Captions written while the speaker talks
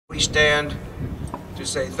We stand to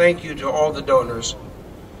say thank you to all the donors.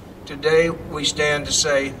 Today we stand to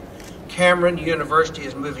say Cameron University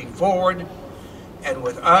is moving forward, and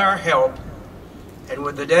with our help and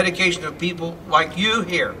with the dedication of people like you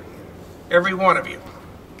here, every one of you,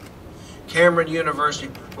 Cameron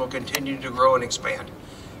University will continue to grow and expand.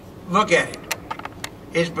 Look at it.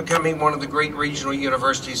 It's becoming one of the great regional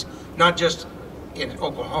universities, not just in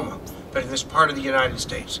Oklahoma, but in this part of the United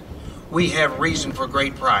States. We have reason for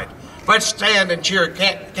great pride. Let's stand and cheer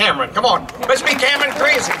Cameron. Come on, let's be Cameron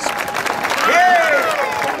crazies. Yay!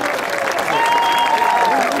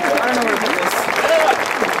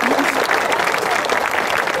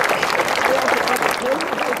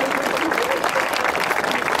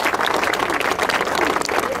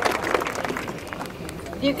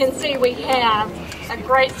 You can see we have a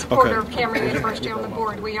great supporter of Cameron University on the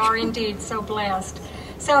board. We are indeed so blessed.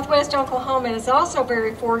 Southwest Oklahoma is also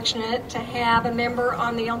very fortunate to have a member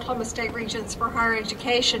on the Oklahoma State Regents for Higher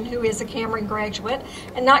Education who is a Cameron graduate,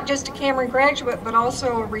 and not just a Cameron graduate, but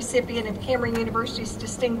also a recipient of Cameron University's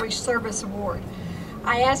Distinguished Service Award.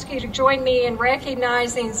 I ask you to join me in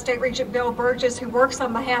recognizing State Regent Bill Burgess, who works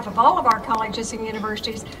on behalf of all of our colleges and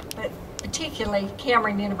universities, but particularly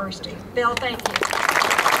Cameron University. Bill, thank you.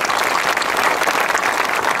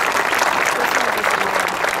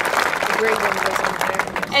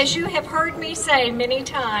 As you have heard me say many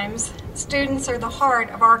times, students are the heart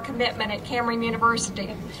of our commitment at Cameron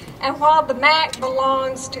University. And while the MAC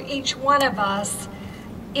belongs to each one of us,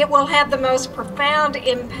 it will have the most profound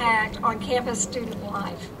impact on campus student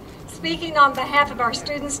life. Speaking on behalf of our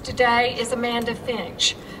students today is Amanda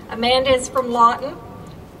Finch. Amanda is from Lawton.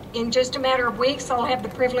 In just a matter of weeks, I'll have the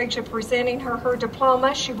privilege of presenting her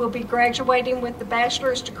diploma. She will be graduating with the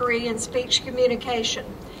bachelor's degree in speech communication.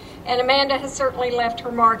 And Amanda has certainly left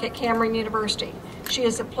her mark at Cameron University. She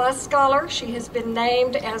is a PLUS Scholar. She has been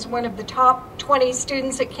named as one of the top 20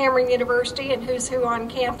 students at Cameron University and Who's Who on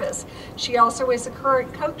campus. She also is the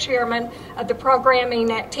current co-chairman of the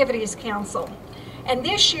Programming Activities Council. And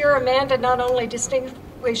this year, Amanda not only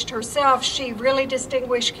distinguished herself, she really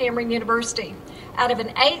distinguished Cameron University. Out of an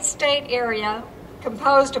 8-state area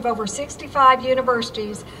composed of over 65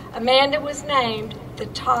 universities, Amanda was named the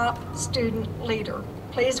top student leader.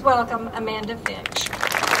 Please welcome Amanda Finch.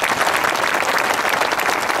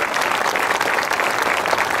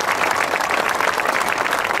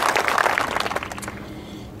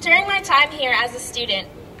 During my time here as a student,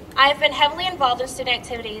 I have been heavily involved in student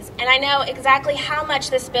activities, and I know exactly how much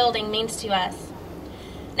this building means to us.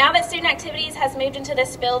 Now that Student Activities has moved into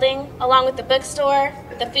this building, along with the bookstore,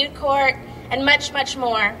 the food court, and much, much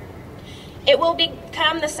more, it will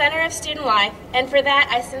become the center of student life, and for that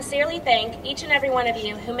I sincerely thank each and every one of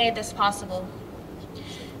you who made this possible.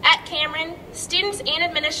 At Cameron, students and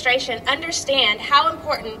administration understand how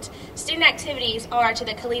important student activities are to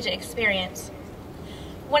the collegiate experience.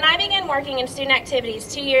 When I began working in student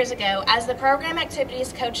activities 2 years ago as the program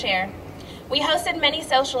activities co-chair, we hosted many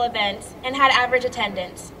social events and had average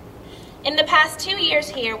attendance. In the past 2 years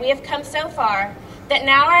here, we have come so far that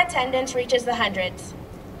now our attendance reaches the hundreds.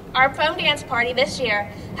 Our phone dance party this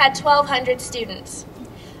year had 1,200 students.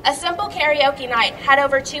 A simple karaoke night had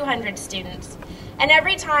over 200 students. And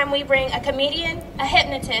every time we bring a comedian, a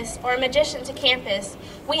hypnotist, or a magician to campus,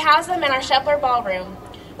 we house them in our Shepler Ballroom.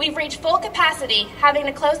 We've reached full capacity, having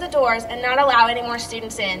to close the doors and not allow any more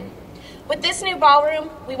students in. With this new ballroom,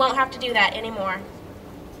 we won't have to do that anymore.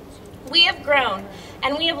 We have grown,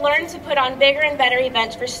 and we have learned to put on bigger and better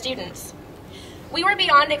events for students. We were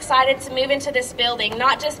beyond excited to move into this building,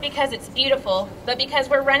 not just because it's beautiful, but because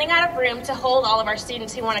we're running out of room to hold all of our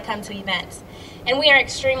students who want to come to events. And we are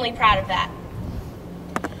extremely proud of that.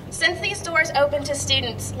 Since these doors opened to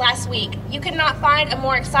students last week, you could not find a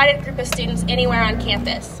more excited group of students anywhere on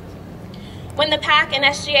campus. When the PAC and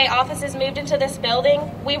SGA offices moved into this building,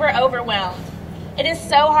 we were overwhelmed. It is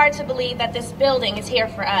so hard to believe that this building is here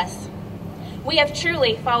for us. We have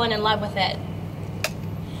truly fallen in love with it.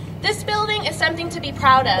 This building is something to be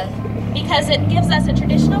proud of because it gives us a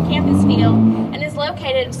traditional campus feel and is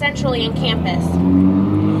located centrally in campus.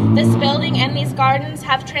 This building and these gardens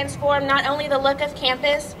have transformed not only the look of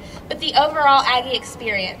campus, but the overall Aggie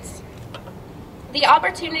experience. The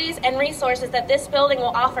opportunities and resources that this building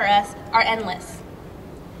will offer us are endless.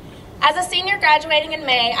 As a senior graduating in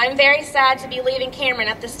May, I'm very sad to be leaving Cameron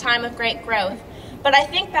at this time of great growth, but I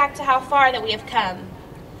think back to how far that we have come.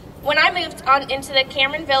 When I moved on into the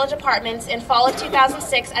Cameron Village Apartments in fall of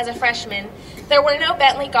 2006 as a freshman, there were no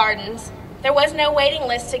Bentley Gardens. There was no waiting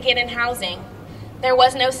list to get in housing. There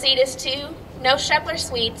was no Cetus 2, no Shepler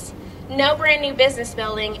Suites, no brand new business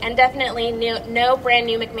building, and definitely no brand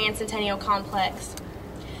new McMahon Centennial Complex.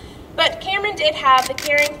 But Cameron did have the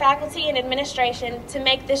caring faculty and administration to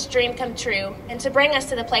make this dream come true and to bring us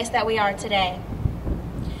to the place that we are today.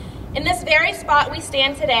 In this very spot we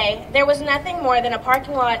stand today, there was nothing more than a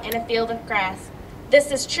parking lot and a field of grass.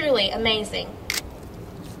 This is truly amazing.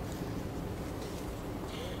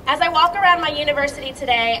 As I walk around my university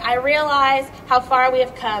today, I realize how far we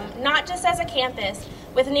have come, not just as a campus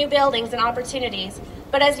with new buildings and opportunities,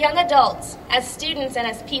 but as young adults, as students, and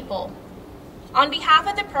as people. On behalf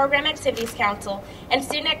of the Program Activities Council and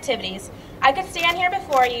Student Activities, I could stand here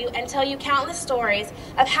before you and tell you countless stories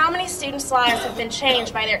of how many students' lives have been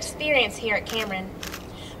changed by their experience here at Cameron.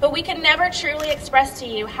 But we could never truly express to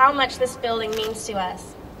you how much this building means to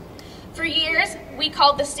us. For years, we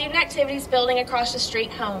called the Student Activities building across the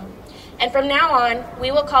street home. And from now on,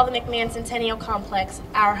 we will call the McMahon Centennial Complex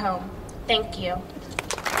our home. Thank you.